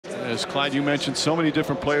As Clyde, you mentioned, so many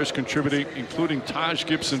different players contributing, including Taj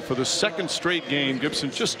Gibson for the second straight game. Gibson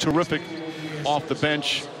just terrific off the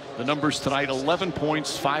bench. The numbers tonight: 11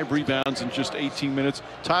 points, 5 rebounds in just 18 minutes.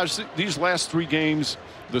 Taj, these last 3 games,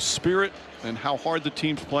 the spirit and how hard the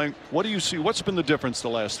team's playing, what do you see? What's been the difference the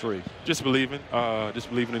last 3? Just believing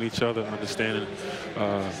in each other, understanding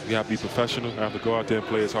we have to be professional. We have to go out there and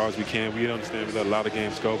play as hard as we can. We understand we let a lot of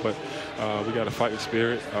games go, but we got a fighting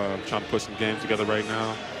spirit. Trying to put some games together right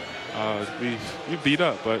now. We beat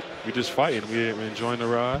up, but we just fighting. We're enjoying the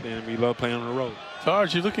ride, and we love playing on the road.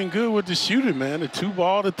 Taj, you're looking good with the shooting, man. The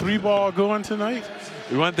 2-ball, the 3-ball going tonight.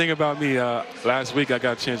 One thing about me, last week I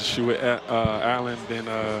got a chance to shoot with Allen. Then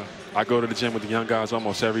I go to the gym with the young guys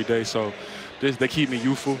almost every day. So they keep me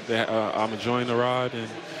youthful. I'm enjoying the ride, and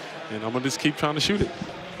I'm going to just keep trying to shoot it.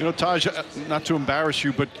 You know, Taj, not to embarrass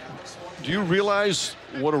you, but do you realize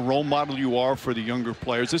what a role model you are for the younger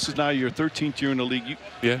players? This is now your 13th year in the league.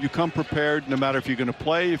 You come prepared no matter if you're going to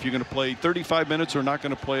play, 35 minutes or not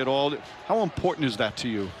going to play at all. How important is that to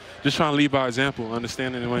you? Just trying to lead by example,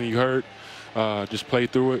 understanding when you hurt, just play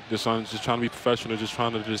through it. Just trying to be professional, just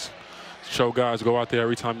trying to just show guys, go out there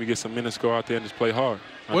every time you get some minutes, go out there and just play hard.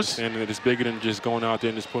 Understanding that it's bigger than just going out there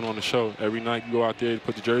and just putting on the show. Every night you go out there, you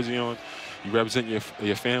put the jersey on, you represent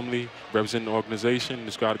your family, represent the organization, you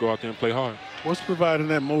just got to go out there and play hard. What's providing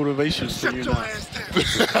that motivation for you now?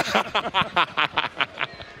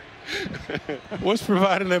 What's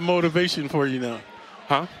providing that motivation for you now?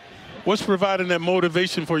 Huh? What's providing that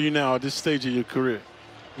motivation for you now at this stage of your career?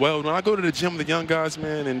 Well, when I go to the gym with the young guys,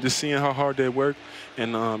 man, and just seeing how hard they work,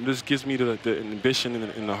 and this gives me the ambition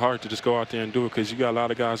and the heart to just go out there and do it, because you got a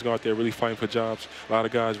lot of guys go out there really fighting for jobs, a lot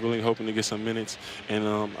of guys really hoping to get some minutes, and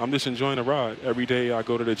I'm just enjoying the ride. Every day I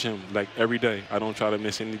go to the gym, like every day. I don't try to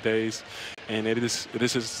miss any days, and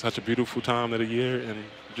this is such a beautiful time of the year, and I'm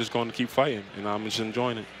just going to keep fighting, and I'm just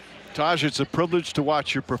enjoying it. Taj, it's a privilege to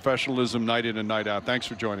watch your professionalism night in and night out. Thanks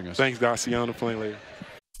for joining us. Thanks, guys. See you on the plane later.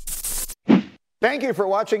 Thank you for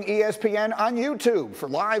watching ESPN on YouTube. For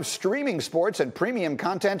live streaming sports and premium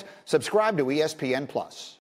content, subscribe to ESPN+.